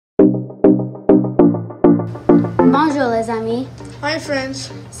Bonjour les amis. Hi friends.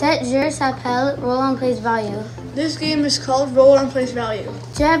 Cet jeu s'appelle Roll on Place Value. This game is called Roll on Place Value.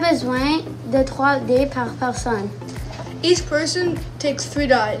 Tu as besoin de 3 dés par personne. Each person takes 3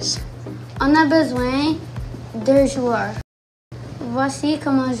 dice. On a besoin de joueurs. Voici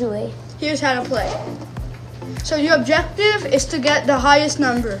comment jouer. Here's how to play. So your objective is to get the highest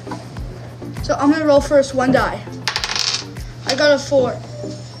number. So I'm gonna roll first 1 die. I got a 4.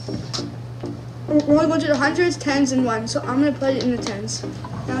 We're only going to the hundreds, tens, and ones. So I'm gonna put it in the tens.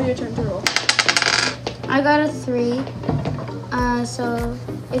 Now your turn to roll. I got a 3. So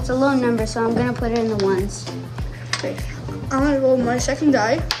it's a low number, so I'm gonna put it in the ones. Okay. I'm gonna roll my second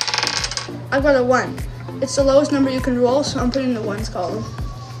die. I got a 1. It's the lowest number you can roll, so I'm putting in the ones column.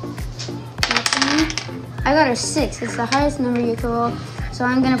 I got a 6. It's the highest number you can roll, so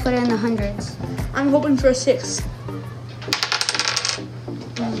I'm gonna put it in the hundreds. I'm hoping for a 6.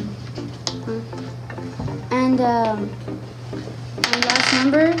 And last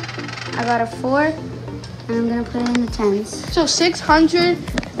number, I got a 4, and I'm gonna put it in the tens. So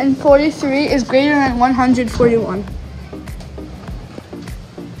 643 is greater than 141.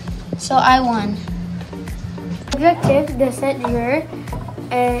 So I won. L'objectif de ce jeu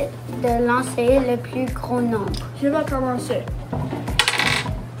est de lancer le plus gros nombre. Je vais commencer.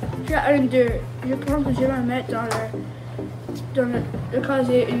 J'ai un 2. Je pense que je vais le mettre dans le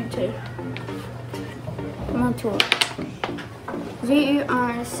casier unité. Mon tour. J'ai eu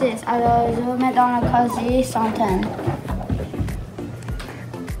un 6, alors je vais mettre dans le casier centaine.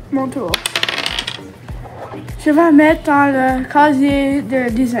 Mon tour. Je vais mettre dans le casier de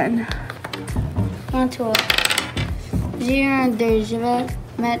dizaines. Mon tour. J'ai eu un 2, je vais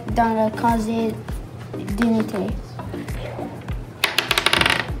mettre dans le casier d'unité.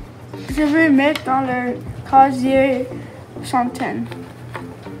 Je vais mettre dans le casier centaine.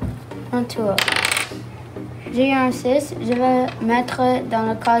 Mon tour. J'ai eu un 6, je vais mettre dans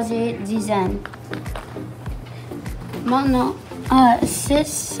le casier dizaine. Maintenant,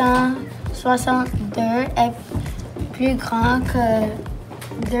 662 est plus grand que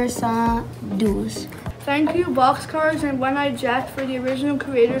 212. Thank you, Boxcars and One Eye Jack, for the original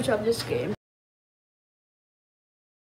creators of this game.